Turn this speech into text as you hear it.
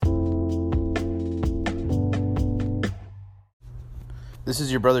This is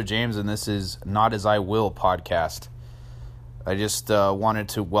your brother James, and this is Not As I Will podcast. I just wanted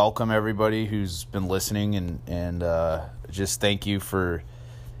to welcome everybody who's been listening and just thank you for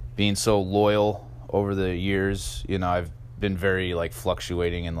being so loyal over the years. You know, I've been very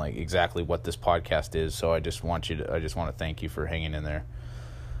fluctuating in exactly what this podcast is, so I just want to thank you for hanging in there.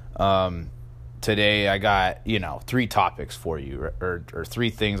 Today I got, three topics for you, or three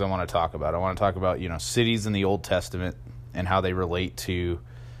things I want to talk about. I want to talk about, cities in the Old Testament and how they relate to,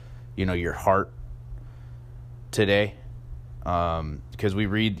 your heart today. Because we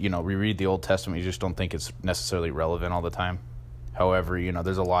read the Old Testament, you just don't think it's necessarily relevant all the time. However,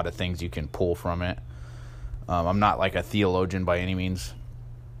 there's a lot of things you can pull from it. I'm not like a theologian by any means.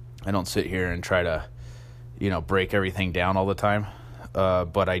 I don't sit here and try to, break everything down all the time.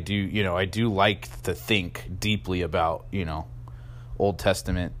 But I do like to think deeply about, Old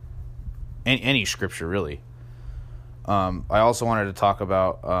Testament, any scripture really. I also wanted to talk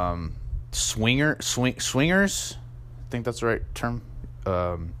about swingers. I think that's the right term.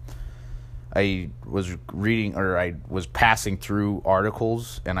 I was reading, or I was passing through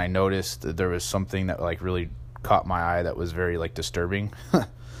articles, and I noticed that there was something that really caught my eye that was very disturbing.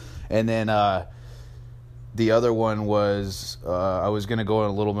 And then the other one was I was going to go in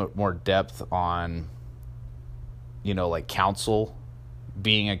a little bit more depth on, counsel,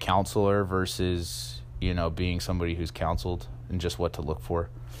 being a counselor versus being somebody who's counseled, and just what to look for.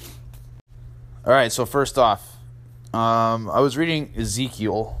 All right, so first off, I was reading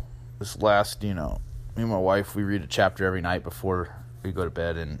Ezekiel this last, me and my wife, we read a chapter every night before we go to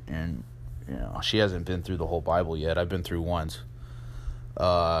bed, and she hasn't been through the whole Bible yet. I've been through once.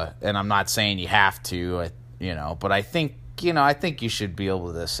 And I'm not saying you have to, but I think you should be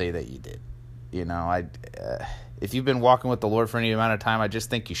able to say that you did. If you've been walking with the Lord for any amount of time, I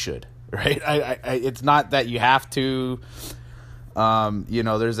just think you should. Right? It's not that you have to.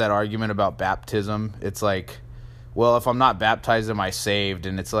 There's that argument about baptism. It's like, well, if I'm not baptized, am I saved?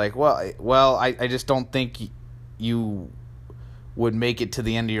 And it's like, well, I just don't think you would make it to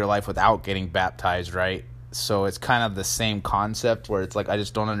the end of your life without getting baptized, right? So it's kind of the same concept where it's like, I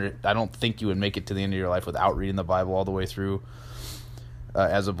don't think you would make it to the end of your life without reading the Bible all the way through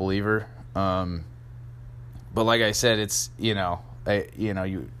as a believer. But like I said, it's,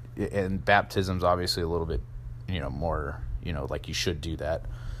 and baptism's obviously a little bit, more, you should do that.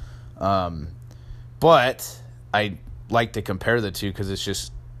 But I like to compare the two because it's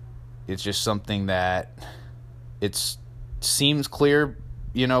just something that it seems clear,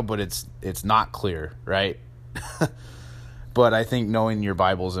 but it's not clear, right? But I think knowing your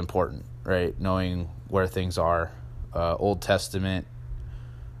Bible is important, right? Knowing where things are. Old Testament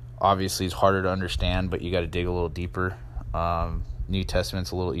obviously is harder to understand, but you got to dig a little deeper. New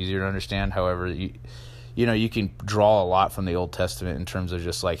Testament's a little easier to understand. However, you can draw a lot from the Old Testament in terms of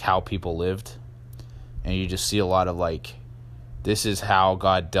just how people lived, and you just see a lot of this is how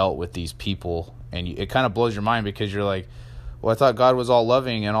God dealt with these people, and it kind of blows your mind because you're like, well, I thought God was all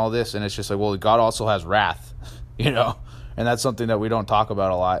loving and all this, and it's just well, God also has wrath, and that's something that we don't talk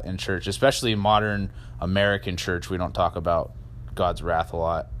about a lot in church, especially in modern American church. We don't talk about God's wrath a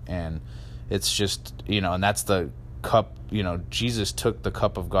lot, and it's just, and that's the cup, Jesus took the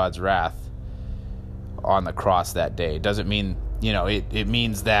cup of God's wrath on the cross that day. It doesn't mean, it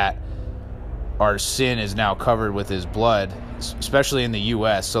means that our sin is now covered with his blood, especially in the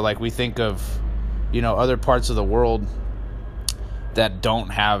U.S. So we think of, other parts of the world that don't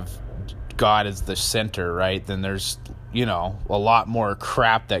have God as the center, right? Then there's, a lot more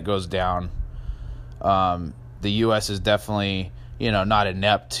crap that goes down. The U.S. is definitely, not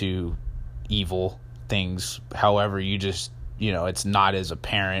inept to evil things. However, you just, it's not as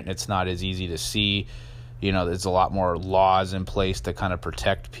apparent. It's not as easy to see. There's a lot more laws in place to kind of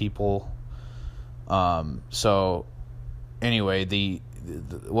protect people. So anyway, the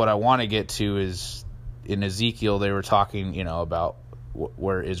what I want to get to is in Ezekiel, they were talking, about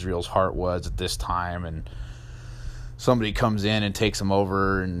where Israel's heart was at this time, and somebody comes in and takes them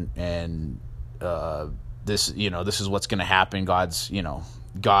over, and this is what's going to happen.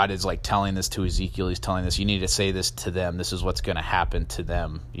 God is telling this to Ezekiel. He's telling this, you need to say this to them. This is what's going to happen to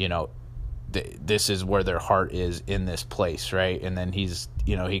them. This is where their heart is in this place, right? And then he's,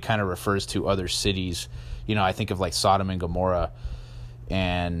 he kind of refers to other cities. I think of Sodom and Gomorrah,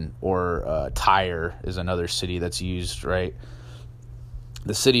 or Tyre is another city that's used, right?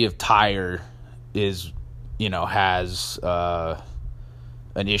 The city of Tyre is, has an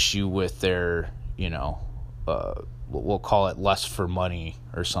issue with their, we'll call it lust for money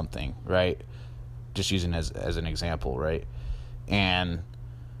or something, right? Just using as an example, right? And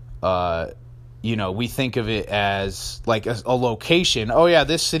we think of it as like a location. Oh yeah,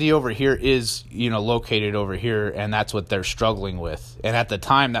 this city over here is, located over here, and that's what they're struggling with. And at the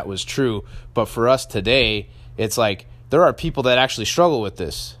time that was true, but for us today, it's like there are people that actually struggle with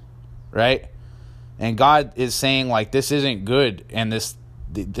this, right? And God is saying like this isn't good, and this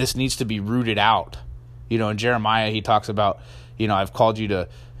needs to be rooted out. In Jeremiah, he talks about, I've called you to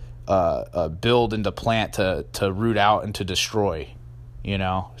build and to plant, to root out and to destroy,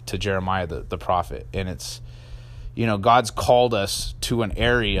 to Jeremiah the prophet. And it's, God's called us to an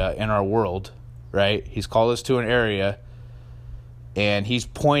area in our world, right? He's called us to an area, and he's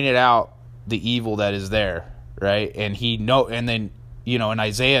pointed out the evil that is there, right? And and then, in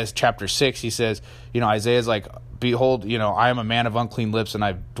Isaiah chapter 6, he says, Isaiah's like, behold, I am a man of unclean lips, and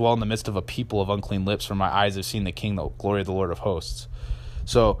I dwell in the midst of a people of unclean lips, for my eyes have seen the King, the glory of the Lord of hosts.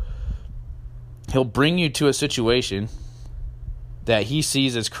 So he'll bring you to a situation that he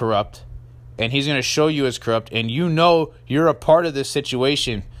sees as corrupt, and he's going to show you as corrupt, and you're a part of this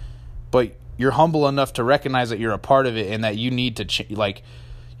situation, but you're humble enough to recognize that you're a part of it and that you need to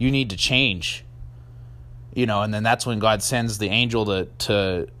change. And then that's when God sends the angel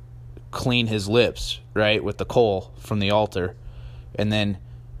to clean his lips, right, with the coal from the altar. And then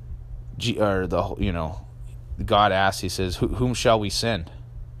God asks, he says, whom shall we send?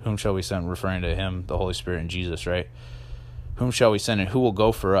 Whom shall we send? Referring to him, the Holy Spirit, and Jesus, right? Whom shall we send, and who will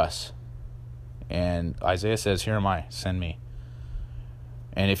go for us? And Isaiah says, here am I, send me.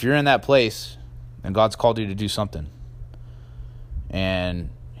 And if you're in that place, and God's called you to do something, and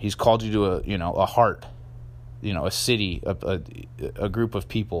he's called you to a heart, a city, a group of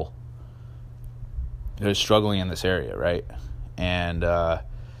people that are struggling in this area, right? And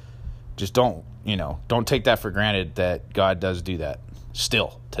just don't take that for granted that God does do that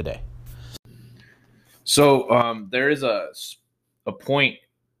still today. So there is a point.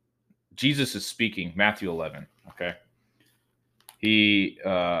 Jesus is speaking, Matthew 11. Okay,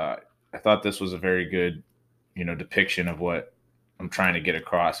 I thought this was a very good, depiction of what I'm trying to get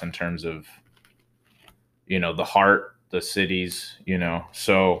across in terms of, the heart, the cities,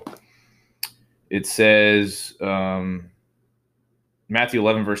 So it says, Matthew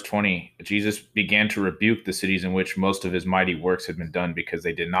 11, verse 20, Jesus began to rebuke the cities in which most of his mighty works had been done because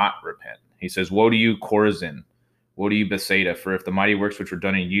they did not repent. He says, woe to you, Chorazin! Woe to you, Bethsaida! For if the mighty works which were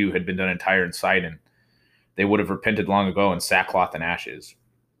done in you had been done in Tyre and Sidon, they would have repented long ago in sackcloth and ashes.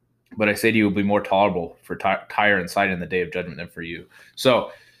 But I say to you, it will be more tolerable for Tyre and Sidon in the day of judgment than for you.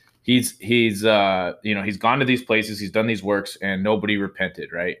 So he's gone to these places, he's done these works, and nobody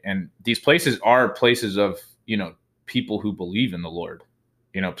repented, right? And these places are places of, people who believe in the Lord,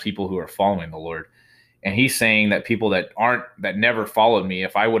 people who are following the Lord. And he's saying that people that never followed me,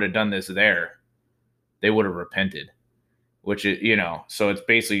 if I would have done this there, they would have repented, which is, so it's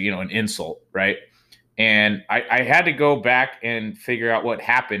basically, an insult, right? And I had to go back and figure out what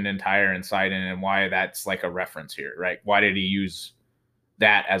happened in Tyre and Sidon and why that's like a reference here, right? Why did he use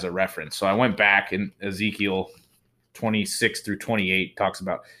that as a reference? So I went back, and Ezekiel 26 through 28 talks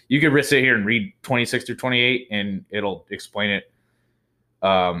about, you could sit here and read 26 through 28 and it'll explain it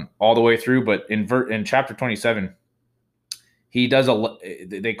all the way through. But in chapter 27, he does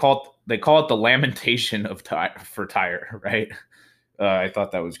they call it the lamentation of for Tyre, right? I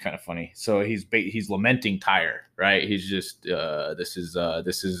thought that was kind of funny. So he's lamenting Tyre, right? He's just this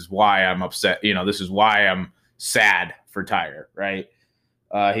is why I'm upset. This is why I'm sad for Tyre, right?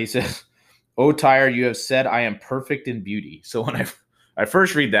 He says, "O Tyre, you have said I am perfect in beauty." So when I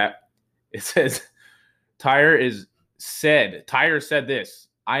first read that, it says Tyre said this,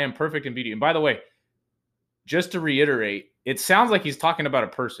 "I am perfect in beauty." And by the way, just to reiterate, it sounds like he's talking about a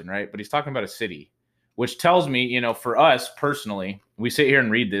person, right? But he's talking about a city, which tells me, for us personally, we sit here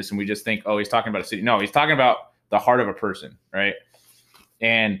and read this and we just think, oh, he's talking about a city. No, he's talking about the heart of a person, right?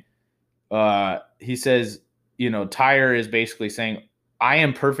 And he says, Tyre is basically saying, I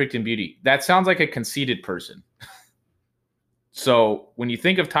am perfect in beauty. That sounds like a conceited person. So when you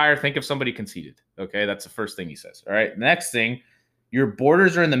think of Tyre, think of somebody conceited. Okay, that's the first thing he says. All right, next thing, your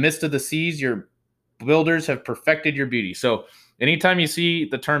borders are in the midst of the seas. Your builders have perfected your beauty. So anytime you see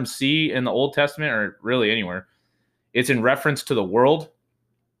the term sea in the Old Testament, or really anywhere, it's in reference to the world.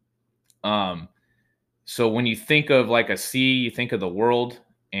 So when you think of like a sea, you think of the world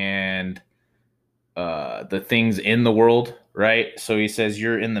and the things in the world, right? So he says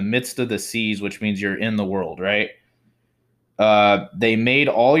you're in the midst of the seas, which means you're in the world, right? They made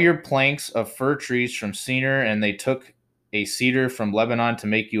all your planks of fir trees from cedar, and they took a cedar from Lebanon to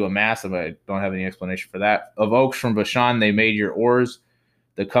make you a mast. I don't have any explanation for that. Of oaks from Bashan, they made your oars.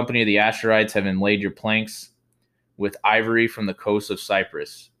 The company of the Asherites have inlaid your planks with ivory from the coast of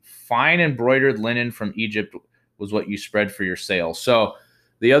Cyprus. Fine embroidered linen from Egypt was what you spread for your sail. So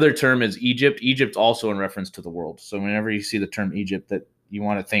the other term is Egypt. Egypt also in reference to the world. So whenever you see the term Egypt, that you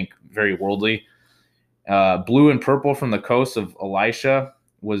want to think very worldly. Blue and purple from the coast of Elisha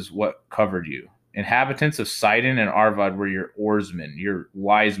was what covered you. Inhabitants of Sidon and Arvad were your oarsmen, your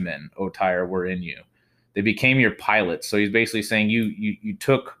wise men, O Tyre, were in you. They became your pilots. So he's basically saying you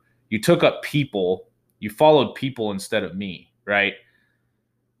took up people, you followed people instead of me, right?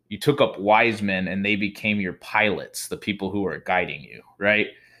 You took up wise men and they became your pilots, the people who are guiding you, right?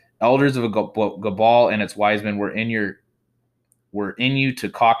 Elders of Gabal and its wise men were in you to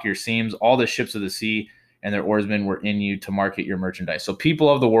caulk your seams. All the ships of the sea and their oarsmen were in you to market your merchandise. So people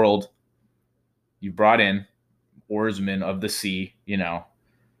of the world, you brought in oarsmen of the sea,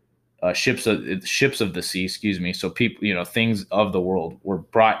 ships of the sea, excuse me. So people, things of the world were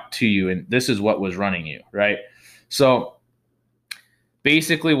brought to you, and this is what was running you, right? So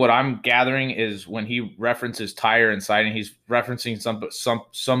basically what I'm gathering is when he references Tyre and Sidon, he's referencing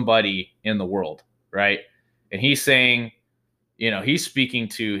somebody in the world, right? And he's saying, he's speaking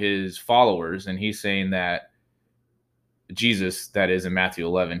to his followers, and he's saying that Jesus, that is in Matthew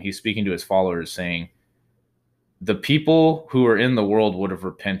 11, he's speaking to his followers saying, the people who are in the world would have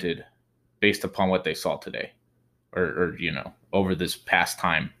repented based upon what they saw today, or over this past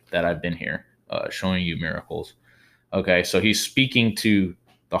time that I've been here, showing you miracles. Okay, so he's speaking to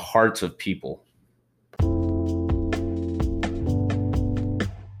the hearts of people.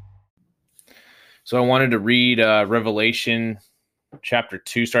 So I wanted to read Revelation chapter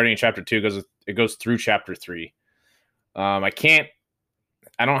 2, starting in chapter 2, because it goes through chapter 3. I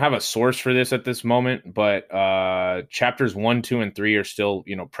don't have a source for this at this moment, but chapters 1, 2, and 3 are still,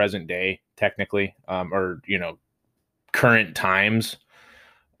 present day, technically, or, current times.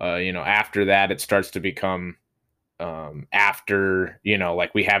 After that, it starts to become after,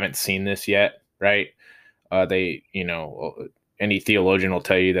 like we haven't seen this yet, right? Any theologian will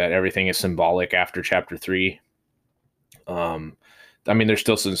tell you that everything is symbolic after chapter 3. There's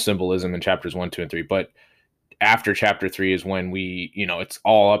still some symbolism in chapters 1, 2, and 3, but after chapter 3 is when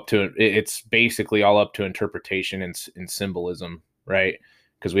it's basically all up to interpretation and symbolism, right?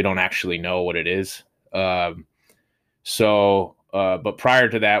 Because we don't actually know what it is. But prior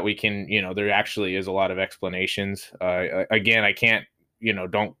to that, we can, there actually is a lot of explanations. Again, I can't,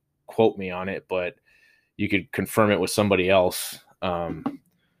 don't quote me on it, but you could confirm it with somebody else,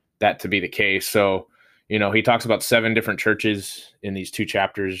 that to be the case. So, he talks about 7 different churches in these 2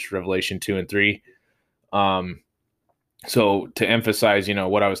 chapters, Revelation 2 and 3. So to emphasize,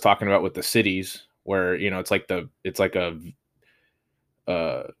 what I was talking about with the cities, where, it's like a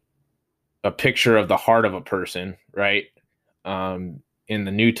picture of the heart of a person, right? In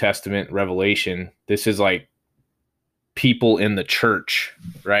the New Testament, Revelation, this is like people in the church,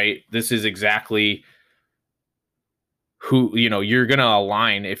 right? This is exactly who, you're going to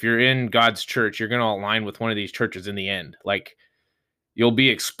align. If you're in God's church, you're going to align with one of these churches in the end. Like, you'll be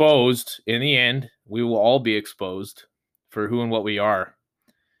exposed in the end. We will all be exposed for who and what we are,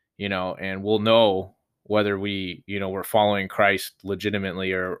 and we'll know whether we, we're following Christ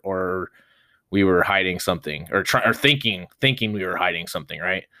legitimately or we were hiding something, or thinking we were hiding something,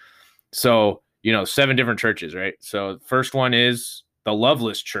 right? So, 7 different churches, right? So first one is the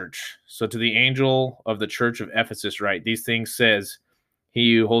loveless church. So to the angel of the church of Ephesus, write, these things says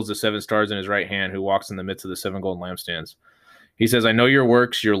he who holds the 7 stars in his right hand, who walks in the midst of the 7 golden lampstands. He says, I know your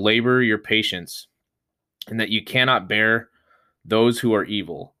works, your labor, your patience, and that you cannot bear those who are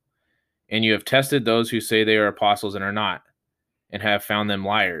evil. And you have tested those who say they are apostles and are not, and have found them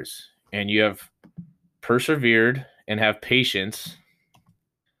liars. And you have persevered and have patience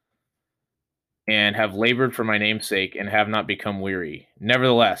and have labored for my name's sake and have not become weary.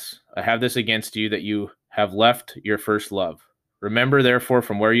 Nevertheless, I have this against you, that you have left your first love. Remember, therefore,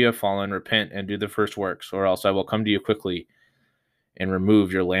 from where you have fallen, repent and do the first works, or else I will come to you quickly and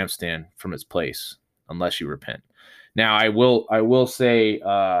remove your lampstand from its place, unless you repent. Now, I will say,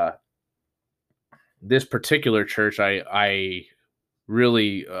 this particular church, I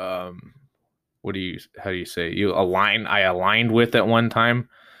really, how do you say, I aligned with at one time.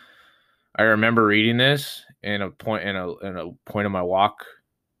 I remember reading this in a point of my walk,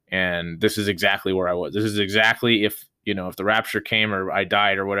 and this is exactly where I was. This is exactly if the rapture came or I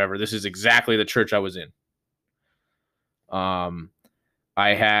died or whatever, this is exactly the church I was in.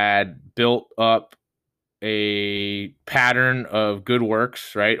 I had built up a pattern of good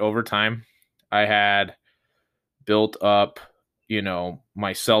works, right, over time. I had built up,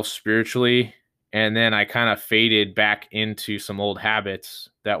 myself spiritually, and then I kind of faded back into some old habits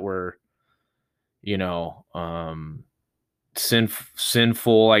that were,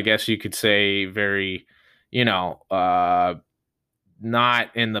 sinful, I guess you could say, very, you know,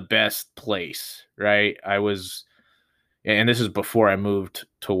 not in the best place, right? I was, and this is before I moved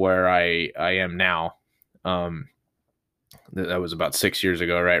to where I am now. Um, that was about 6 years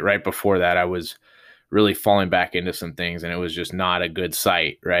ago, right? Right before that, I was really falling back into some things, and it was just not a good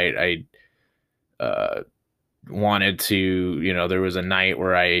sight, right? I wanted to, there was a night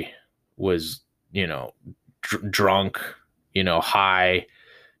where I was, drunk, high,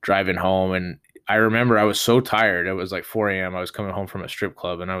 driving home, and I remember I was so tired. It was like 4 a.m. I was coming home from a strip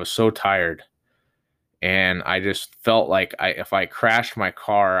club, and I was so tired, and I just felt like if I crashed my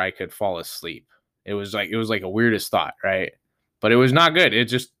car, I could fall asleep. It was like a weirdest thought, right? But it was not good. It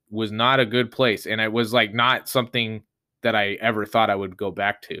just was not a good place, and it was like not something that I ever thought I would go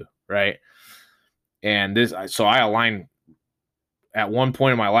back to, right? And so I aligned at one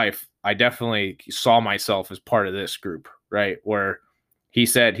point in my life. I definitely saw myself as part of this group, right? Where he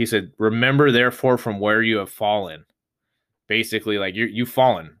said, remember therefore from where you have fallen. Basically, like you've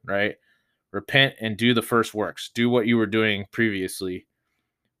fallen, right? Repent and do the first works. Do what you were doing previously,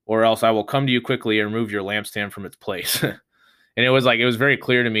 or else I will come to you quickly and remove your lampstand from its place. And it was very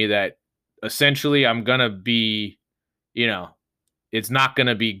clear to me that essentially I'm gonna be, it's not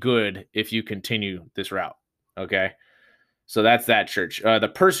gonna be good if you continue this route. Okay. So that's that church.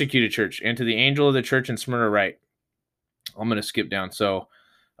 The persecuted church, and to the angel of the church in Smyrna write. I'm going to skip down. So,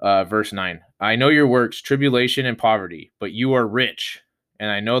 verse 9. I know your works, tribulation and poverty, but you are rich.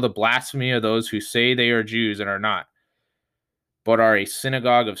 And I know the blasphemy of those who say they are Jews and are not, but are a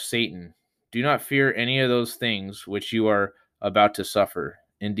synagogue of Satan. Do not fear any of those things which you are about to suffer.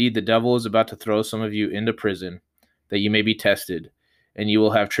 Indeed, the devil is about to throw some of you into prison, that you may be tested, and you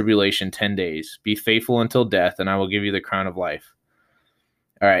will have tribulation 10 days. Be faithful until death, and I will give you the crown of life.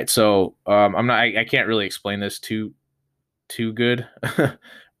 All right, so I can't really explain this too good,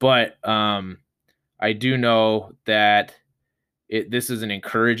 but I do know that this is an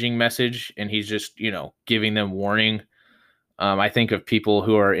encouraging message, and he's just giving them warning. I think of people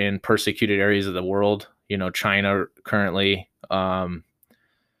who are in persecuted areas of the world, China currently, parts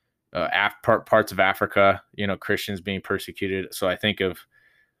of Africa, Christians being persecuted. So I think of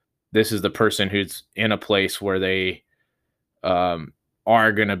this is the person who's in a place where they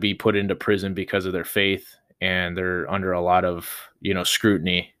are going to be put into prison because of their faith, and they're under a lot of,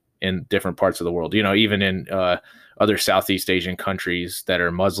 scrutiny in different parts of the world, even in other Southeast Asian countries that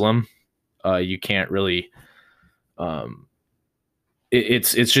are Muslim. You can't really,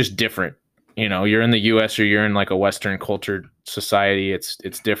 it's just different. You're in the US or you're in like a Western cultured society. It's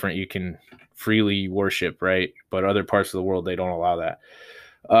different. You can freely worship, right? But other parts of the world, they don't allow that.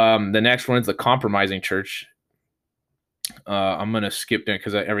 The next one is the compromising church. I'm going to skip down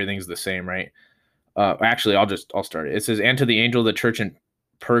because everything's the same, right? Actually, I'll start it. It says, and to the angel of the church in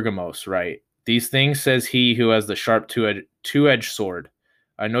Pergamos, right? These things says he who has the sharp two-edged sword.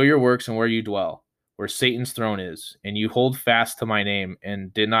 I know your works and where you dwell, where Satan's throne is, and you hold fast to my name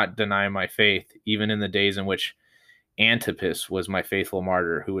and did not deny my faith, even in the days in which Antipas was my faithful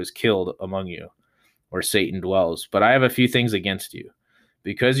martyr, who was killed among you, where Satan dwells. But I have a few things against you,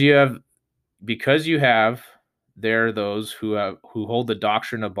 because you have there those who hold the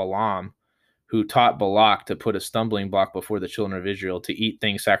doctrine of Balaam, who taught Balak to put a stumbling block before the children of Israel, to eat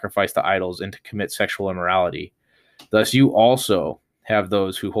things sacrificed to idols and to commit sexual immorality. Thus you also have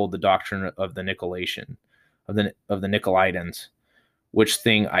those who hold the doctrine of the Nicolaitan, of the Nicolaitans, which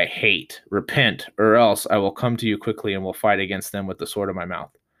thing I hate. Repent, or else I will come to you quickly and will fight against them with the sword of my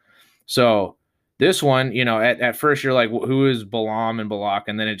mouth. So this one, at first you're like, who is Balaam and Balak?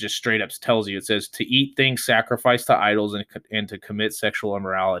 And then it just straight up tells you, it says to eat things sacrificed to idols and to commit sexual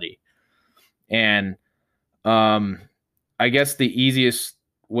immorality. And I guess the easiest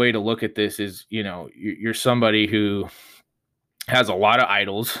way to look at this is, you're somebody who has a lot of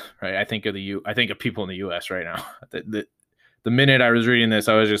idols, right? I think of people in the U.S. right now. The minute I was reading this,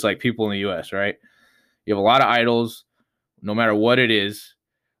 I was just like, people in the U.S., right? You have a lot of idols, no matter what it is.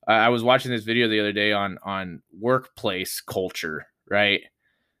 I was watching this video the other day on workplace culture, right?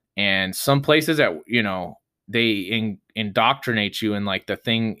 And some places that, they indoctrinate you in like the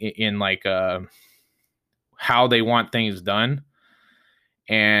thing in like how they want things done.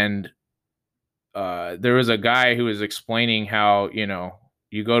 And there was a guy who was explaining how,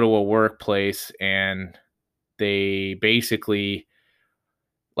 you go to a workplace and they basically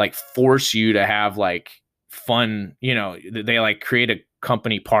like force you to have like fun, they like create a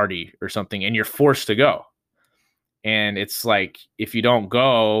company party or something, and you're forced to go. And it's like, if you don't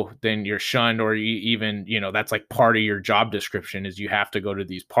go, then you're shunned, or you even, that's like part of your job description is you have to go to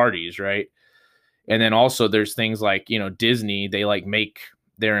these parties, right? And then also there's things like, you know, Disney, they like make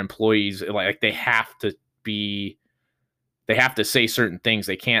their employees like they have to say certain things.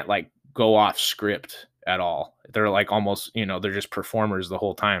 They can't like go off script at all. They're like almost, you know, they're just performers the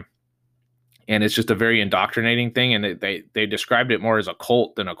whole time. And it's just a very indoctrinating thing. And they described it more as a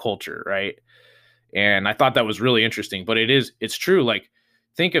cult than a culture, right? And I thought that was really interesting. But it's true. Like,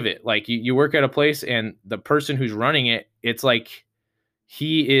 think of it. Like, you work at a place and the person who's running it, it's like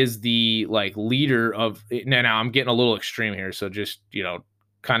he is the like leader of it. Now I'm getting a little extreme here. So just, you know,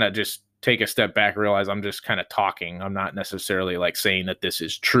 kind of just take a step back, realize I'm just kind of talking. I'm not necessarily like saying that this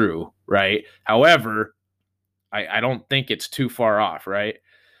is true, right? However, I don't think it's too far off, right?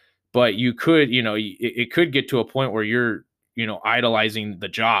 But you could, you know, it could get to a point where you're, you know, idolizing the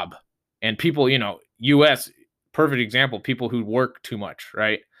job. And people, you know, US, perfect example, people who work too much,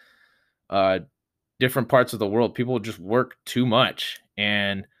 right? Different parts of the world, people just work too much,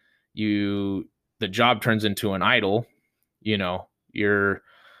 and the job turns into an idol. You know, you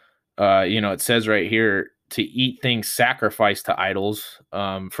know, it says right here to eat things sacrificed to idols.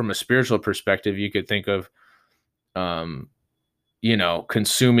 From a spiritual perspective, you could think of, you know,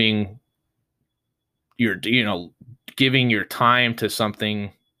 consuming you know, giving your time to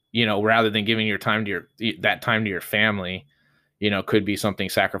something, you know, rather than giving your time to that time to your family, you know, could be something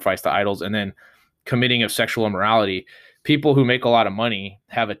sacrificed to idols. And then committing of sexual immorality. People who make a lot of money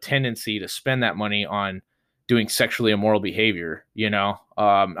have a tendency to spend that money on doing sexually immoral behavior. You know,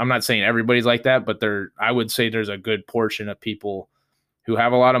 I'm not saying everybody's like that, but I would say there's a good portion of people who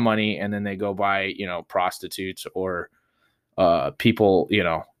have a lot of money and then they go buy, you know, prostitutes or people, you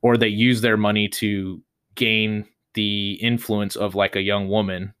know, or they use their money to gain the influence of like a young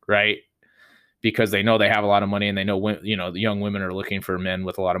woman, right? Because they know they have a lot of money and they know, you know, the young women are looking for men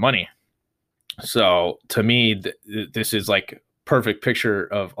with a lot of money. So to me, this is like perfect picture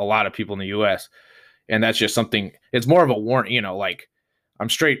of a lot of people in the US. And that's just something, it's more of a warning, you know, like I'm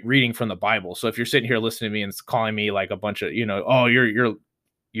straight reading from the Bible. So if you're sitting here listening to me and calling me like a bunch of, you know, oh,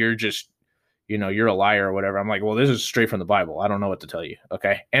 you're just, you know, you're a liar or whatever. I'm like, well, this is straight from the Bible. I don't know what to tell you.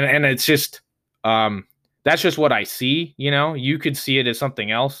 Okay. And it's just, that's just what I see. You know, you could see it as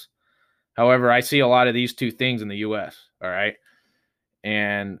something else. However, I see a lot of these two things in the US. All right.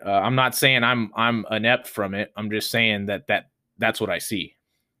 And I'm not saying I'm inept from it. I'm just saying that's what I see.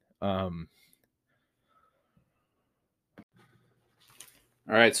 All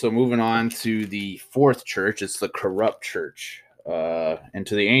right, so moving on to the fourth church, it's the corrupt church. And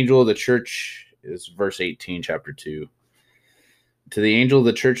to the angel of the church is verse 18, chapter 2. To the angel of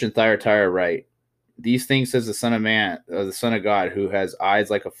the church in Thyatira write, these things says the Son of Man, the Son of God, who has eyes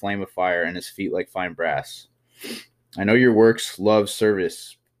like a flame of fire and his feet like fine brass. I know your works, love,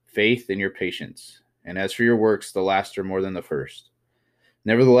 service, faith, and your patience. And as for your works, the last are more than the first.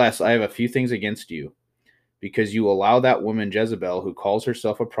 Nevertheless, I have a few things against you, because you allow that woman Jezebel, who calls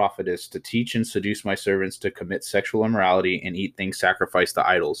herself a prophetess, to teach and seduce my servants to commit sexual immorality and eat things sacrificed to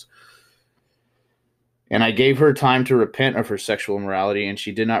idols. And I gave her time to repent of her sexual immorality, and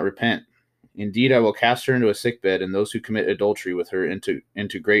she did not repent. Indeed, I will cast her into a sickbed, and those who commit adultery with her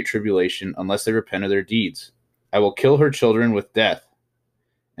into great tribulation, unless they repent of their deeds. I will kill her children with death,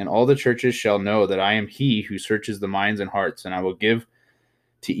 and all the churches shall know that I am he who searches the minds and hearts, and I will give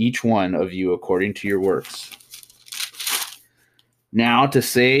to each one of you according to your works. Now to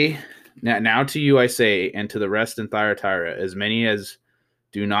you I say, and to the rest in Thyatira, as many as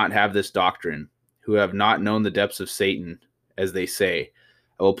do not have this doctrine, who have not known the depths of Satan, as they say,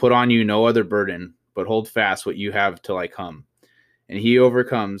 I will put on you no other burden, but hold fast what you have till I come. And he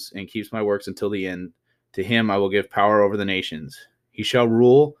overcomes and keeps my works until the end. To him I will give power over the nations. He shall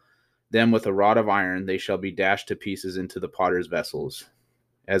rule them with a rod of iron. They shall be dashed to pieces into the potter's vessels,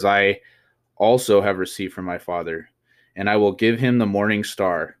 as I also have received from my Father. And I will give him the morning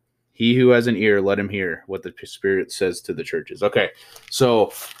star. He who has an ear, let him hear what the Spirit says to the churches. Okay,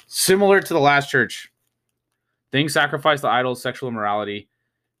 so similar to the last church, things sacrificed to idols, sexual immorality.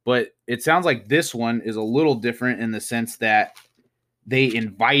 But it sounds like this one is a little different in the sense that they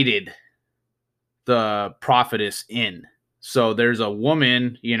invited the prophetess in. So there's a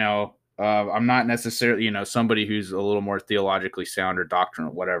woman, you know, I'm not necessarily, you know, somebody who's a little more theologically sound or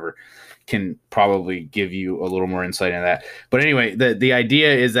doctrinal, whatever, can probably give you a little more insight into that. But anyway, the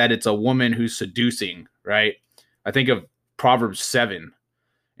idea is that it's a woman who's seducing, right? I think of Proverbs 7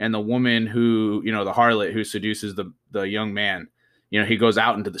 and the woman who, you know, the harlot who seduces the young man. You know, he goes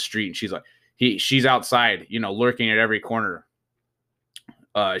out into the street and she's like, she's outside, you know, lurking at every corner.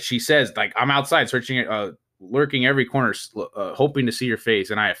 She says, like, I'm outside searching, lurking every corner, hoping to see your face,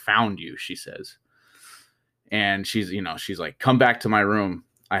 and I have found you, she says. And she's, you know, she's like, come back to my room.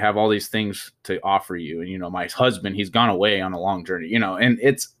 I have all these things to offer you. And, you know, my husband, he's gone away on a long journey, you know, and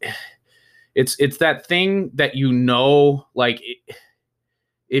it's that thing that, you know, like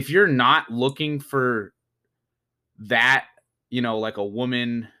if you're not looking for that, you know, like a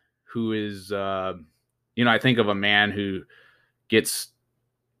woman who is, you know, I think of a man who gets,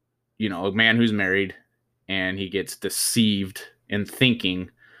 you know, a man who's married and he gets deceived in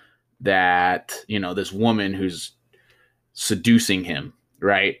thinking that, you know, this woman who's seducing him,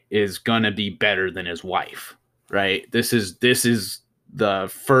 right, is gonna be better than his wife, right? This is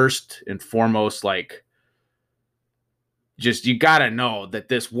the first and foremost, like, just, you gotta know that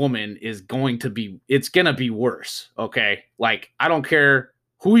this woman is going to be, it's gonna be worse, okay? Like, I don't care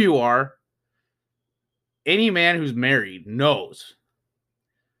who you are, any man who's married knows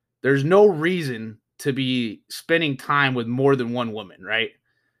there's no reason to be spending time with more than one woman, right?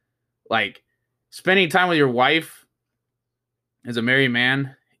 Like, spending time with your wife as a married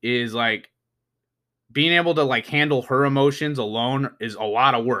man is like being able to like handle her emotions alone is a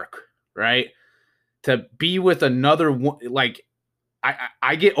lot of work, right? To be with another one, like,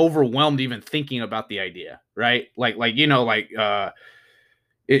 I get overwhelmed even thinking about the idea, right? Like you know, like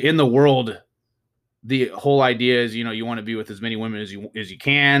in the world, the whole idea is, you know, you want to be with as many women as you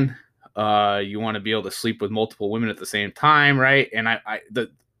can. You want to be able to sleep with multiple women at the same time, right? And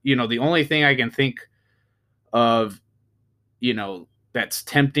you know, the only thing I can think of, you know, that's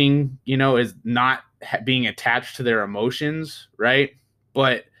tempting, you know, is not being attached to their emotions, right?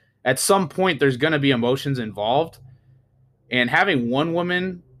 But at some point, there's going to be emotions involved, and having one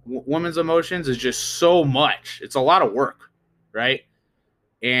woman's emotions is just so much. It's a lot of work, right?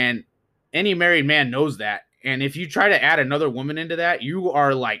 And any married man knows that. And if you try to add another woman into that, you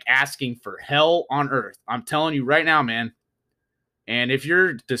are like asking for hell on earth. I'm telling you right now, man. And if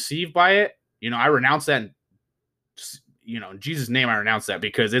you're deceived by it, you know, I renounce that. You know, in Jesus' name, I renounce that,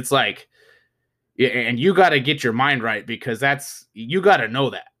 because it's like, and you got to get your mind right, because you got to know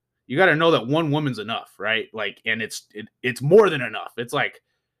that. You got to know that one woman's enough, right? Like, and it's more than enough. It's like,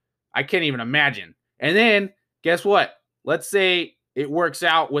 I can't even imagine. And then guess what? Let's say it works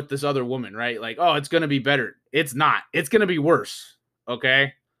out with this other woman, right? Like, oh, it's going to be better. It's not. It's going to be worse,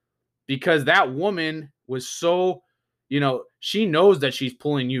 okay? Because that woman was so, you know, she knows that she's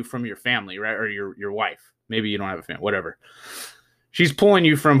pulling you from your family, right? Or your wife. Maybe you don't have a family, whatever. She's pulling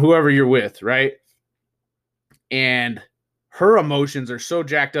you from whoever you're with, right? And her emotions are so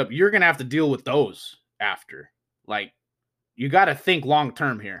jacked up, you're going to have to deal with those after. Like, you got to think long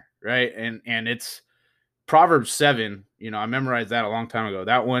term here, right? And it's Proverbs 7, you know, I memorized that a long time ago.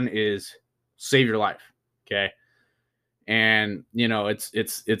 That one is save your life, okay? And, you know, it's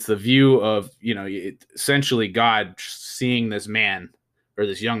the view of, you know, essentially God seeing this man or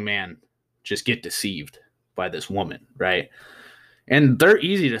this young man just get deceived by this woman, right? And they're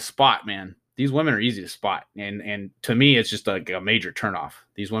easy to spot, man. These women are easy to spot. And to me, it's just like a major turnoff.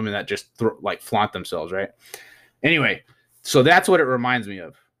 These women that just like flaunt themselves, right? Anyway, so that's what it reminds me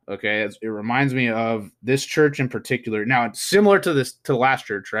of. Okay, it reminds me of this church in particular. Now, it's similar to the last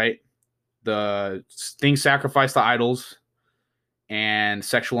church, right? The things sacrificed to idols and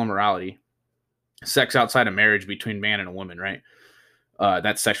sexual immorality, sex outside of marriage between man and a woman, right?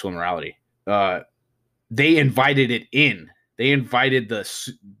 That's sexual immorality. They invited it in. They invited this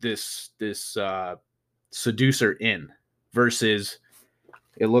seducer in, versus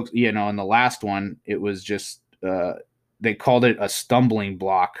it looks, you know, in the last one, it was just they called it a stumbling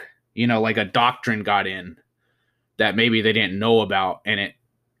block, you know, like a doctrine got in that maybe they didn't know about, and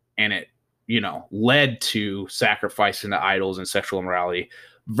it, you know, led to sacrificing to idols and sexual immorality,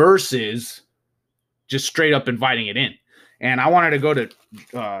 versus just straight up inviting it in. And I wanted to go to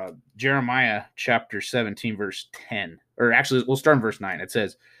Jeremiah chapter 17, verse 10. Or actually, we'll start in verse 9. It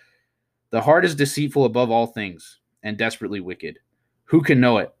says, "The heart is deceitful above all things and desperately wicked. Who can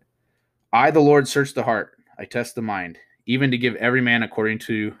know it? I, the Lord, search the heart. I test the mind, even to give every man according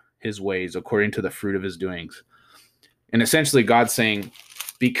to his ways, according to the fruit of his doings." And essentially, God's saying,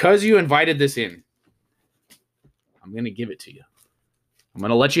 because you invited this in, I'm going to give it to you. I'm going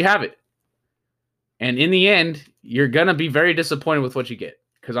to let you have it. And in the end, you're going to be very disappointed with what you get,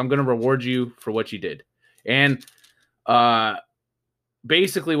 because I'm going to reward you for what you did. And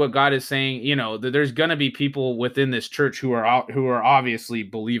basically what God is saying, you know, that there's going to be people within this church who are obviously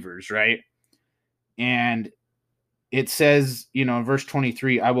believers, right? And it says, you know, in verse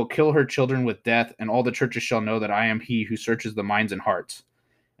 23, "I will kill her children with death, and all the churches shall know that I am he who searches the minds and hearts.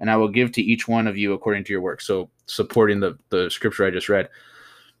 And I will give to each one of you according to your work." So supporting the scripture I just read.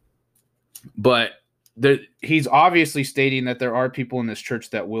 But he's obviously stating that there are people in this church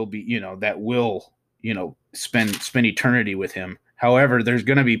that will be, you know, spend eternity with him. However, there's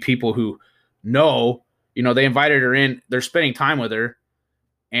going to be people who know, they invited her in, they're spending time with her,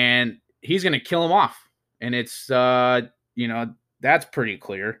 and he's going to kill him off. And it's, that's pretty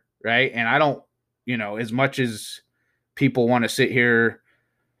clear, right? And I don't, as much as people want to sit here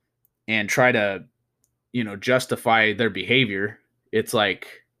and try to, justify their behavior, it's like,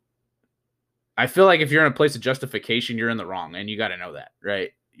 I feel like if you're in a place of justification, you're in the wrong, and you got to know that, right?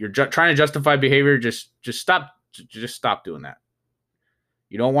 You're trying to justify behavior. Just stop doing that.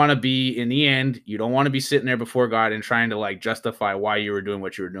 You don't want to be, in the end, you don't want to be sitting there before God and trying to like justify why you were doing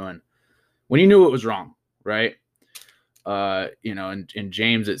what you were doing when you knew it was wrong, right? In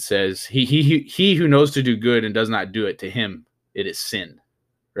James it says, he who knows to do good and does not do it, to him it is sin,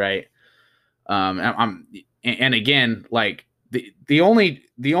 right? And again, like the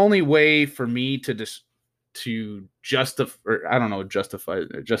only way for me to justify, or I don't know, justify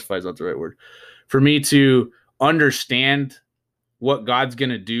is not the right word, for me to understand what God's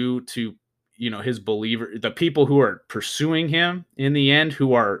going to do to, his believer, the people who are pursuing him in the end,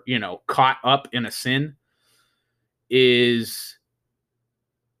 who are, caught up in a sin, is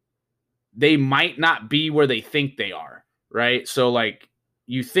they might not be where they think they are, right? So like,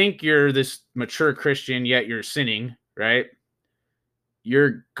 you think you're this mature Christian, yet you're sinning, right?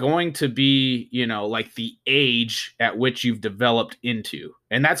 You're going to be, like the age at which you've developed into.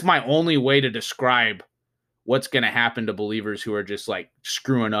 And that's my only way to describe what's going to happen to believers who are just like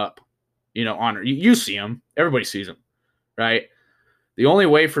screwing up, you see them, everybody sees them, right? The only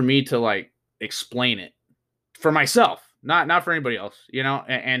way for me to like explain it for myself, not for anybody else,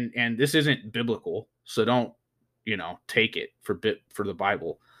 and this isn't biblical, so don't, take it for the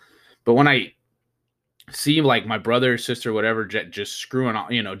Bible. But when I see like my brother, sister, whatever, just screwing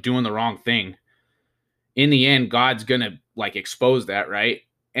on, doing the wrong thing, in the end, God's going to like expose that, right?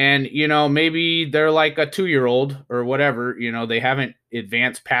 And, maybe they're like a 2-year-old or whatever, they haven't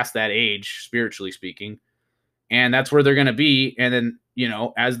advanced past that age, spiritually speaking. And that's where they're going to be. And then,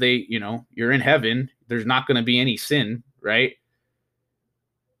 as they, you're in heaven, there's not going to be any sin, right?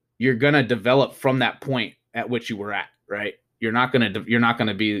 You're going to develop from that point at which you were at, right? You're not going to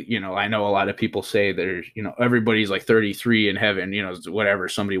be, I know a lot of people say there's, everybody's like 33 in heaven, whatever.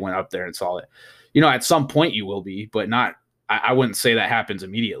 Somebody went up there and saw it. At some point you will be, but not, I wouldn't say that happens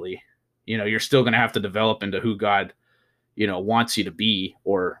immediately. You're still going to have to develop into who God, wants you to be,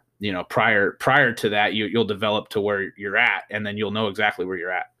 or, prior to that, you'll develop to where you're at, and then you'll know exactly where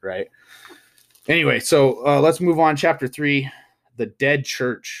you're at. Right. Anyway, so let's move on. Chapter 3, the dead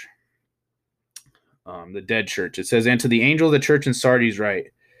church. The dead church. It says, and to the angel of the church in Sardis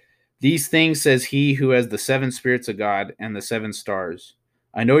write, these things says he who has the 7 spirits of God and the 7 stars.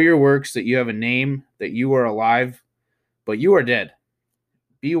 I know your works, that you have a name, that you are alive, but you are dead.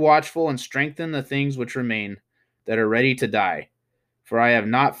 Be watchful and strengthen the things which remain, that are ready to die. For I have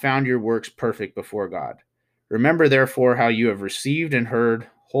not found your works perfect before God. Remember, therefore, how you have received and heard.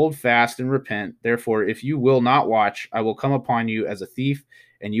 Hold fast and repent. Therefore, if you will not watch, I will come upon you as a thief,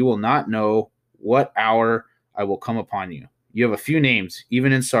 and you will not know what hour I will come upon you. You have a few names,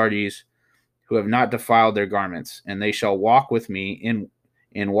 even in Sardis, who have not defiled their garments, and they shall walk with me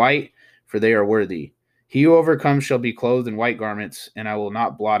in white, for they are worthy. He who overcomes shall be clothed in white garments, and I will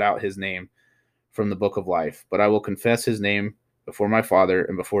not blot out his name from the book of life, but I will confess his name before my Father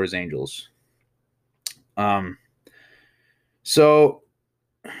and before his angels. So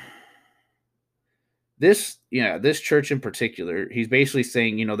this church in particular, he's basically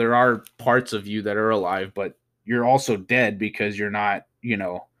saying, there are parts of you that are alive, but you're also dead because you're not,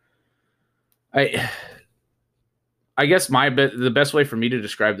 I guess the best way for me to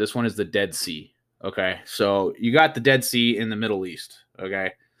describe this one is the Dead Sea. Okay. So you got the Dead Sea in the Middle East.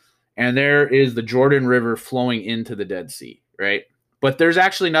 Okay. And there is the Jordan River flowing into the Dead Sea, right? But there's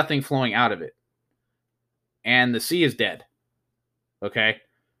actually nothing flowing out of it. And the sea is dead. Okay.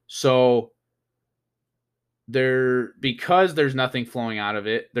 So because there's nothing flowing out of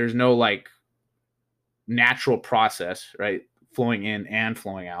it, there's no like natural process, right? Flowing in and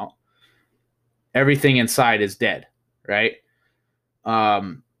flowing out. Everything inside is dead, right?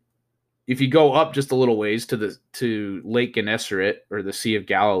 If you go up just a little ways to Lake Gennesaret, or the Sea of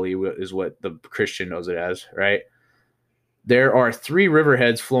Galilee is what the Christian knows it as, right? There are 3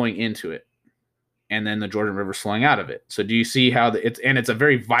 riverheads flowing into it, and then the Jordan River flowing out of it. So do you see how it's a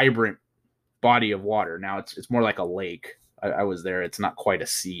very vibrant body of water. Now it's more like a lake. I was there. It's not quite a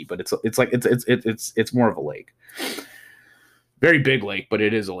sea, but it's more of a lake. Very big lake, but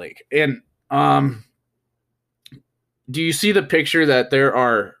it is a lake. And do you see the picture that there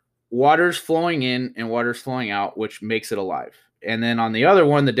are waters flowing in and waters flowing out, which makes it alive? And then on the other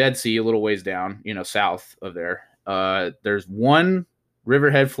one, the Dead Sea, a little ways down, south of there, There's one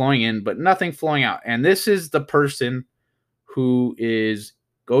riverhead flowing in, but nothing flowing out. And this is the person who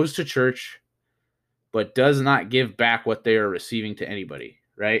goes to church, but does not give back what they are receiving to anybody,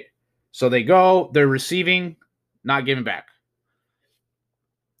 right? So they're receiving, not giving back.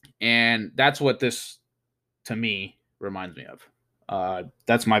 And that's what this, to me, reminds me of.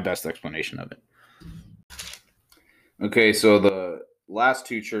 That's my best explanation of it. Okay, so the last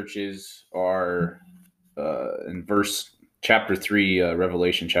two churches are in chapter 3,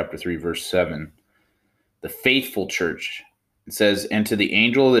 Revelation chapter 3, verse 7. The faithful church. It says, and to the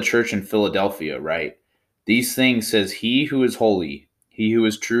angel of the church in Philadelphia, write, these things says he who is holy, he who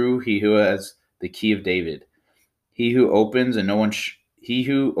is true, he who has the key of David, he who opens and no one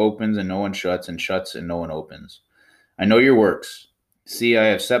shuts, and shuts and no one opens. I know your works. See, I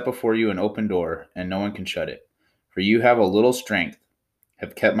have set before you an open door, and no one can shut it. For you have a little strength,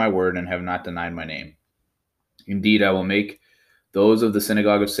 have kept my word, and have not denied my name. Indeed, I will make those of the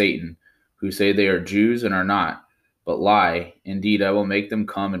synagogue of Satan, who say they are Jews and are not, but lie. Indeed, I will make them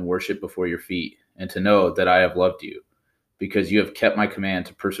come and worship before your feet, and to know that I have loved you, because you have kept my command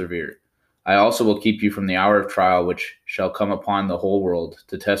to persevere. I also will keep you from the hour of trial which shall come upon the whole world,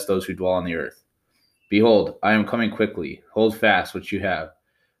 to test those who dwell on the earth. Behold, I am coming quickly. Hold fast what you have,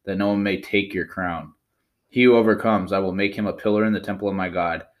 that no one may take your crown. He who overcomes, I will make him a pillar in the temple of my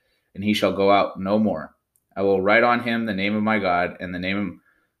God, and he shall go out no more. I will write on him the name of my God, and the name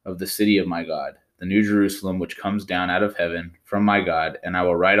of the city of my God, the new Jerusalem, which comes down out of heaven from my God, and I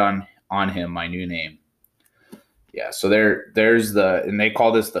will write on him my new name. Yeah, so there's and they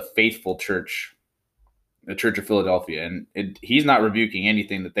call this the faithful church, the Church of Philadelphia, and he's not rebuking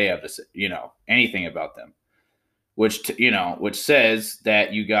anything that they have to say, anything about them, which says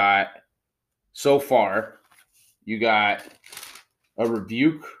that so far you got a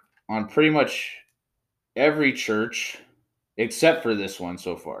rebuke on pretty much every church except for this one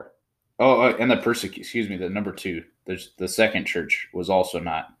so far. Oh, and the number 2. There's the second church was also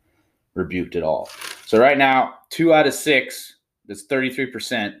not rebuked at all. So right now, 2 out of 6, that's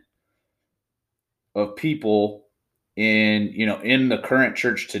 33% of people in the current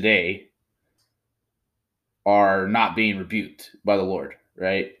church today are not being rebuked by the Lord,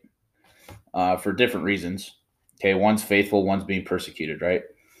 right? For different reasons. Okay, one's faithful, one's being persecuted, right?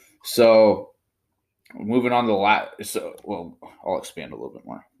 So moving on to the last. I'll expand a little bit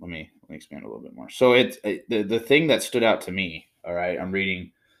more. Let me expand a little bit more. So it's the thing that stood out to me. All right, I'm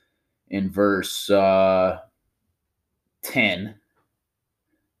reading in verse 10.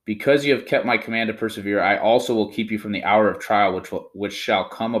 Because you have kept my command to persevere, I also will keep you from the hour of trial, which shall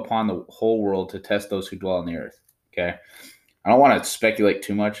come upon the whole world, to test those who dwell on the earth. Okay, I don't want to speculate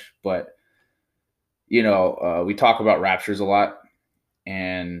too much, but we talk about raptures a lot,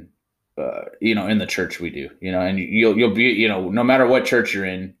 and in the church we do, and you'll be, no matter what church you're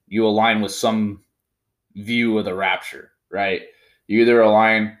in, you align with some view of the rapture, right? You either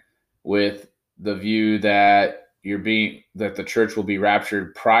align with the view that that the church will be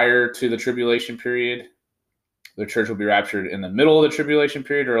raptured prior to the tribulation period, the church will be raptured in the middle of the tribulation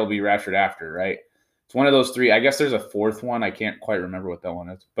period, or it'll be raptured after, right? It's one of those three. I guess there's a fourth one. I can't quite remember what that one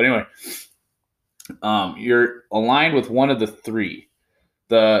is. But anyway, you're aligned with one of the three.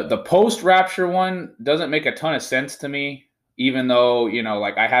 The post-rapture one doesn't make a ton of sense to me, even though,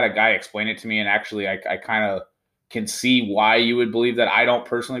 like I had a guy explain it to me, and actually I kind of can see why you would believe that. I don't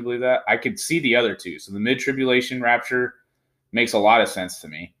personally believe that. I could see the other two. So the mid-tribulation rapture makes a lot of sense to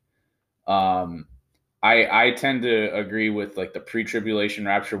me. I tend to agree with like the pre-tribulation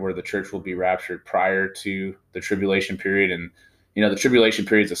rapture, where the church will be raptured prior to the tribulation period. And, the tribulation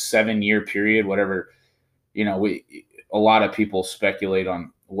period is a 7-year period, whatever, a lot of people speculate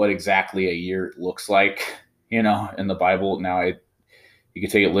on what exactly a year looks like, in the Bible. Now, you can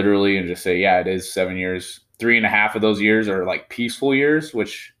take it literally and just say, yeah, it is 7 years. 3.5 of those years are like peaceful years,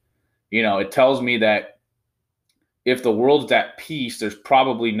 which, it tells me that if the world's at peace, there's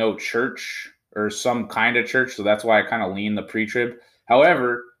probably no church or some kind of church. So that's why I kind of lean the pre-trib.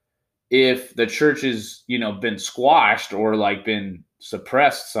 However, if the church has, been squashed or like been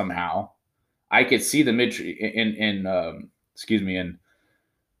suppressed somehow, I could see the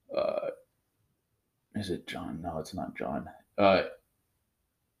is it John? No, it's not John.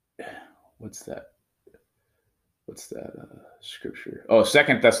 What's that scripture? Oh,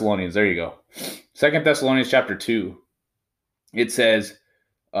 2 Thessalonians. There you go. 2 Thessalonians chapter 2. It says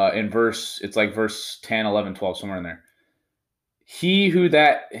it's like verse 10, 11, 12, somewhere in there. He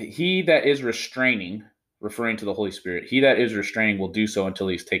that is restraining, referring to the Holy Spirit, he that is restraining will do so until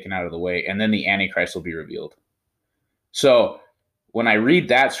he's taken out of the way, and then the Antichrist will be revealed. So when I read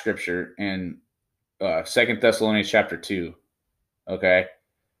that scripture, and 2 Thessalonians chapter 2, okay,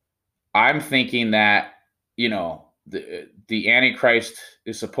 I'm thinking that, the Antichrist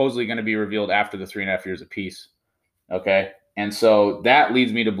is supposedly going to be revealed after the 3.5 years of peace, okay? And so that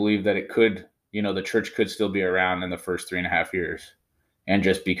leads me to believe that it could, the church could still be around in the first 3.5 years and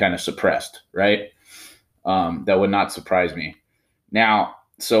just be kind of suppressed, right? That would not surprise me. Now,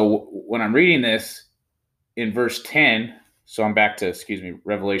 so when I'm reading this in verse 10, so I'm back to,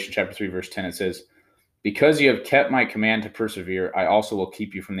 Revelation chapter 3, verse 10, it says, because you have kept my command to persevere, I also will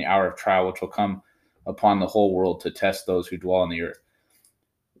keep you from the hour of trial, which will come upon the whole world to test those who dwell on the earth.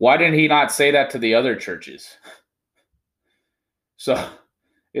 Why didn't he not say that to the other churches? So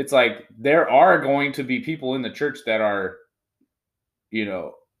it's like there are going to be people in the church that are,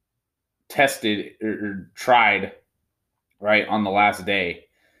 tested or tried, right, on the last day.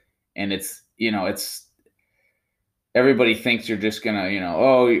 And it's everybody thinks you're just gonna,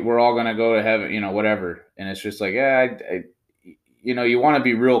 oh, we're all gonna go to heaven, whatever. And it's just like, you want to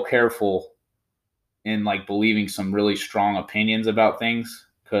be real careful in like believing some really strong opinions about things,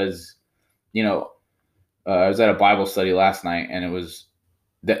 because, I was at a Bible study last night, and it was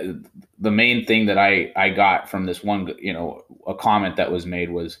the main thing that I got from this one, a comment that was made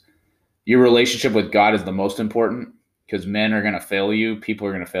was, your relationship with God is the most important, because men are going to fail you, people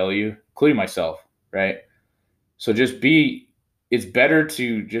are going to fail you, including myself, right? So it's better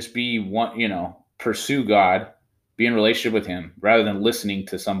to just be one, pursue God, be in relationship with him, rather than listening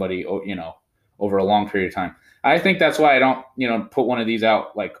to somebody, over a long period of time. I think that's why I don't, put one of these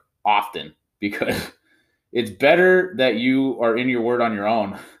out like often, because it's better that you are in your word on your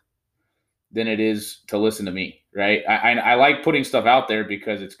own than it is to listen to me, right? I like putting stuff out there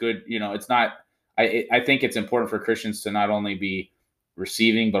because it's good. It's not, I think it's important for Christians to not only be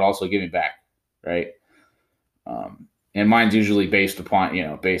receiving, but also giving back, right? And mine's usually based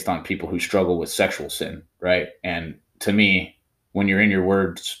on people who struggle with sexual sin, right? And to me, when you're in your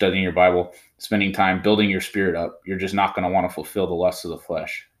word, studying your Bible, spending time building your spirit up, you're just not going to want to fulfill the lusts of the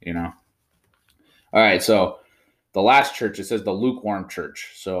flesh, All right, so the last church, it says the lukewarm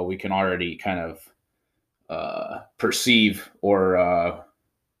church. So we can already kind of perceive or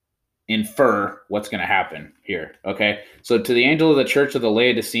infer what's going to happen here, okay? So to the angel of the church of the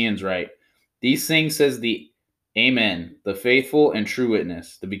Laodiceans write, these things says the Amen, the faithful and true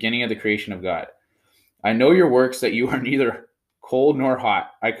witness, the beginning of the creation of God. I know your works, that you are neither cold nor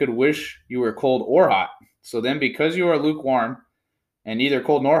hot. I could wish you were cold or hot. So then, because you are lukewarm and neither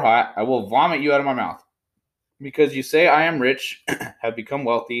cold nor hot, I will vomit you out of my mouth. Because you say, I am rich, have become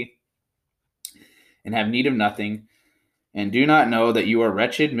wealthy, and have need of nothing, and do not know that you are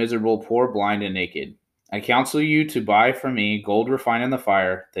wretched, miserable, poor, blind, and naked. I counsel you to buy from me gold refined in the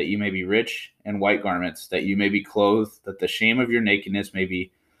fire, that you may be rich, and white garments, that you may be clothed, that the shame of your nakedness may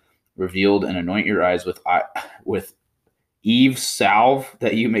be revealed, and anoint your eyes with Eve's salve,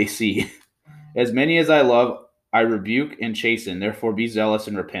 that you may see. As many as I love, I rebuke and chasten. Therefore be zealous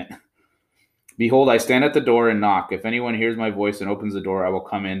and repent. Behold, I stand at the door and knock. If anyone hears my voice and opens the door, I will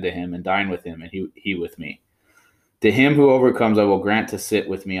come in to him and dine with him, and he with me. To him who overcomes, I will grant to sit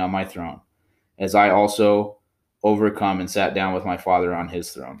with me on my throne, as I also overcome and sat down with my Father on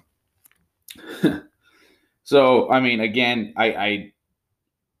his throne. So, I mean, again,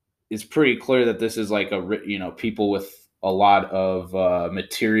 it's pretty clear that this is like people with a lot of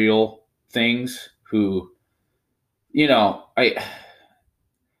material things who, I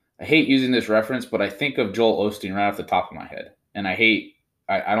hate using this reference, but I think of Joel Osteen right off the top of my head. And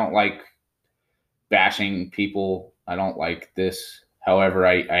I don't like bashing people. I don't like this. However,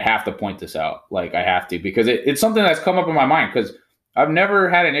 I have to point this out. Like, I have to, because it's something that's come up in my mind, because I've never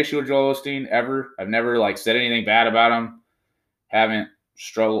had an issue with Joel Osteen ever. I've never said anything bad about him. Haven't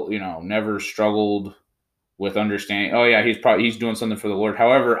struggled, never struggled with understanding. Oh yeah, he's doing something for the Lord.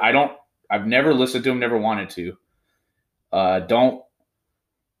 However, I've never listened to him, never wanted to. Don't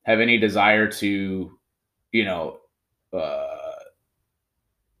have any desire to,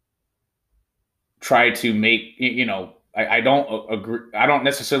 try to make, I don't agree. I don't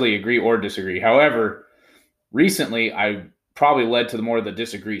necessarily agree or disagree. However, recently I probably led to more of the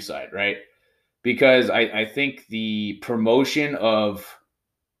disagree side, right? Because I think the promotion of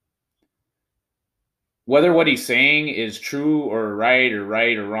whether what he's saying is true or right or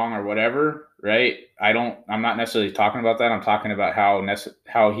wrong or whatever, right? I'm not necessarily talking about that. I'm talking about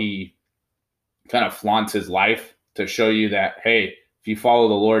how he kind of flaunts his life to show you that, hey, if you follow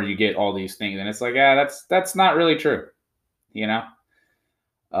the Lord, you get all these things. And it's like, that's not really true. It's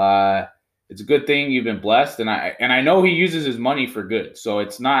a good thing you've been blessed. And I know he uses his money for good. So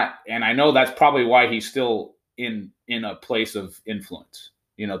it's not, and I know that's probably why he's still in a place of influence,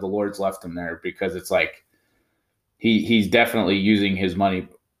 the Lord's left him there, because it's like he's definitely using his money.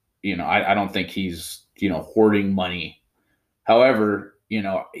 I don't think he's hoarding money. However,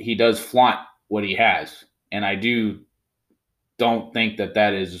 he does flaunt what he has, and I don't think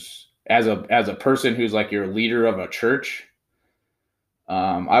that is, as a person who's like your leader of a church.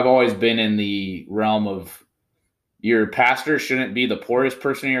 I've always been in the realm of, your pastor shouldn't be the poorest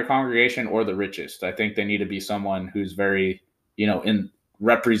person in your congregation or the richest. I think they need to be someone who's very,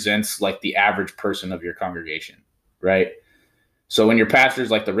 represents like the average person of your congregation, right? So when your pastor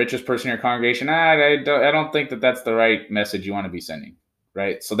is like the richest person in your congregation, I don't think that's the right message you want to be sending,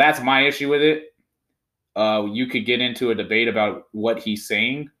 right? So that's my issue with it. You could get into a debate about what he's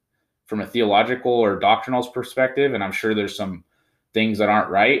saying from a theological or doctrinal perspective, and I'm sure there's some things that aren't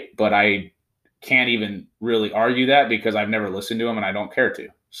right, but I can't even really argue that because I've never listened to him and I don't care to.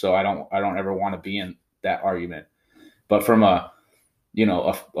 So I don't ever want to be in that argument. But from a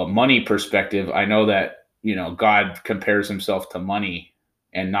money perspective, I know that, God compares himself to money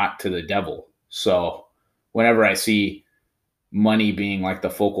and not to the devil. So whenever I see money being like the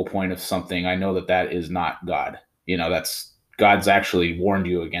focal point of something, I know that is not God. That's God's actually warned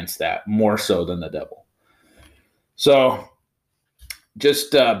you against that more so than the devil. So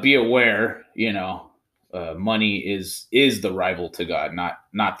just be aware, money is the rival to God,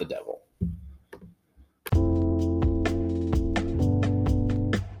 not the devil.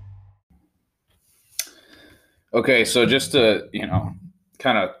 Okay, so just to,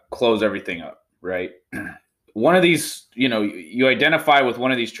 kind of close everything up, right? One of these, you identify with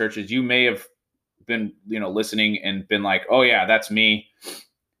one of these churches, you may have been, listening and been like, oh yeah, that's me.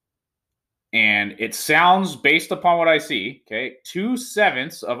 And it sounds, based upon what I see, okay,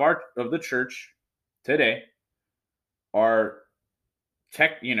 2/7 of the church today are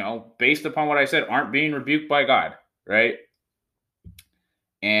based upon what I said, aren't being rebuked by God, right?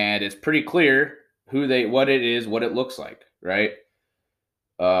 And it's pretty clear what it is, what it looks like, right?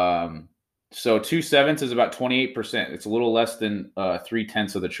 So 2/7 is about 28%. It's a little less than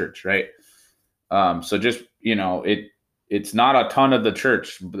 3/10 of the church, right? So just, it's not a ton of the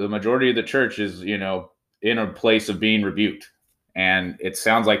church. The majority of the church is, in a place of being rebuked. And it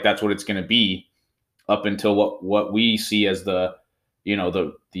sounds like that's what it's going to be up until what we see as the,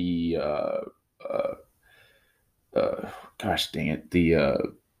 gosh dang it,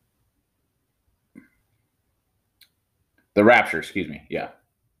 the rapture, excuse me. Yeah.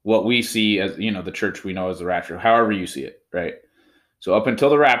 What we see as, the church we know as the rapture, however you see it, right? So up until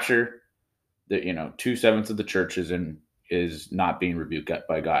the rapture, that 2/7 of the church is not being rebuked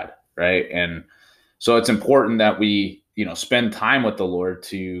by God, right? And so it's important that we spend time with the Lord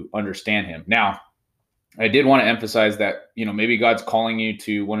to understand him. Now, I did want to emphasize that maybe God's calling you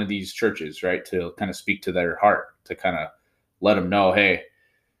to one of these churches, right, to kind of speak to their heart, to kind of let them know, hey,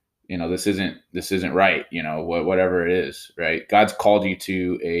 this isn't right, whatever it is, right? God's called you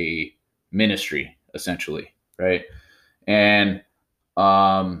to a ministry, essentially, right? And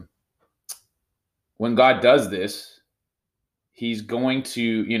when God does this, he's going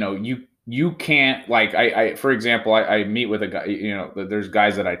to, you can't, like, I for example, I meet with a guy, there's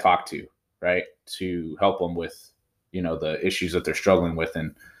guys that I talk to, right, to help them with, the issues that they're struggling with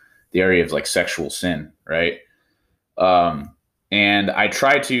in the area of like sexual sin, right? And I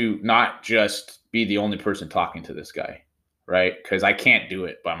try to not just be the only person talking to this guy, right? Because I can't do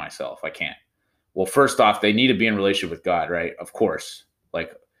it by myself. I can't. Well, first off, they need to be in relationship with God, right? Of course.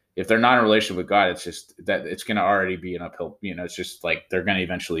 Like, if they're not in a relationship with God, it's just that it's going to already be an uphill, it's just like they're going to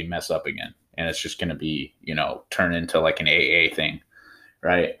eventually mess up again. And it's just going to be, turn into like an AA thing,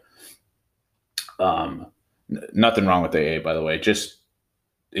 right? Nothing wrong with AA, by the way. Just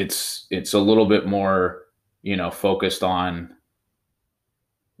it's a little bit more, focused on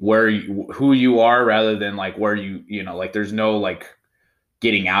who you are rather than like where like there's no like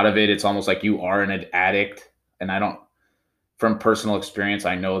getting out of it. It's almost like you are an addict. And from personal experience,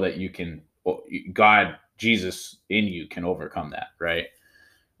 I know that God, Jesus in you can overcome that. Right.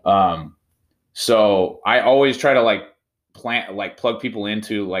 So I always try to plug people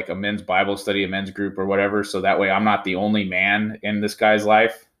into like a men's Bible study, a men's group or whatever. So that way I'm not the only man in this guy's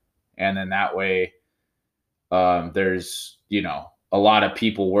life. And then that way, there's, a lot of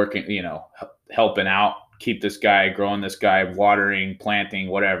people working, helping out, keep this guy, growing this guy, watering, planting,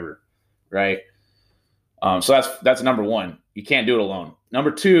 whatever. Right. So that's number one. You can't do it alone. Number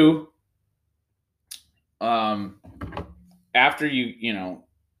two, after you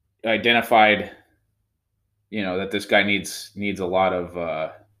identified, that this guy needs a lot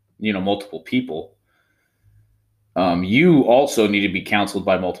of, multiple people, you also need to be counseled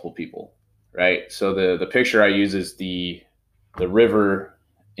by multiple people. Right. So the picture I use is the river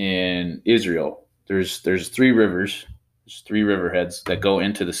in Israel, there's three rivers, there's three riverheads that go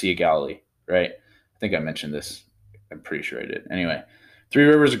into the Sea of Galilee, right? I think I mentioned this. I'm pretty sure I did. Anyway, three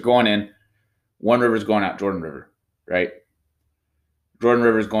rivers are going in, one river is going out, Jordan River, right? Jordan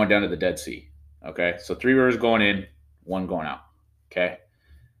River is going down to the Dead Sea. Okay, so three rivers going in, one going out. Okay,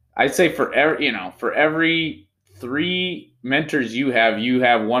 I'd say for every three mentors you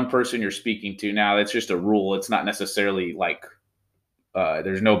have one person you're speaking to. Now that's just a rule. It's not necessarily like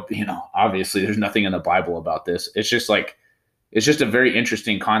there's no, obviously there's nothing in the Bible about this. It's just a very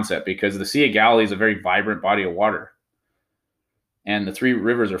interesting concept because the Sea of Galilee is a very vibrant body of water, and the three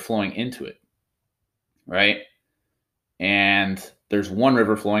rivers are flowing into it, right? And there's one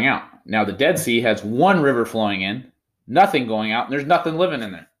river flowing out. Now the Dead Sea has one river flowing in, nothing going out, and there's nothing living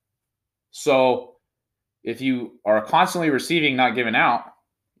in there. So if you are constantly receiving, not giving out,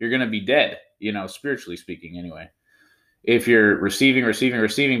 you're going to be dead, spiritually speaking anyway. If you're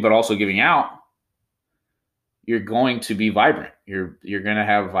receiving, but also giving out, you're going to be vibrant. You're going to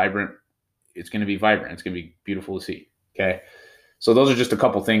have vibrant. It's going to be vibrant. It's going to be beautiful to see. Okay. So those are just a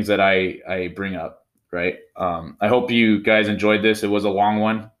couple things that I bring up, right? I hope you guys enjoyed this. It was a long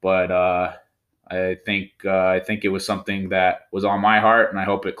one, but I think it was something that was on my heart, and I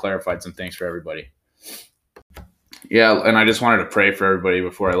hope it clarified some things for everybody. Yeah, and I just wanted to pray for everybody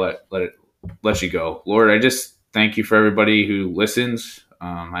before I let you go. Lord, I just thank you for everybody who listens.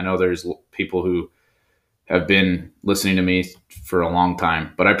 I know there's people who have been listening to me for a long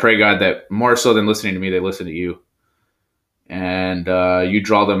time, but I pray, God, that more so than listening to me, they listen to you, and you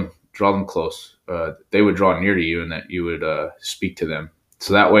draw them close. They would draw near to you, and that you would speak to them.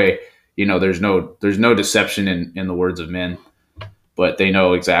 So that way, there's no deception in the words of men, but they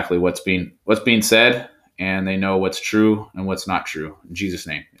know exactly what's being said, and they know what's true and what's not true. In Jesus'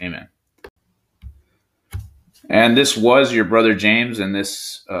 name, amen. And this was your brother James, and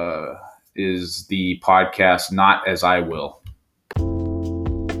this is the podcast Not As I Will.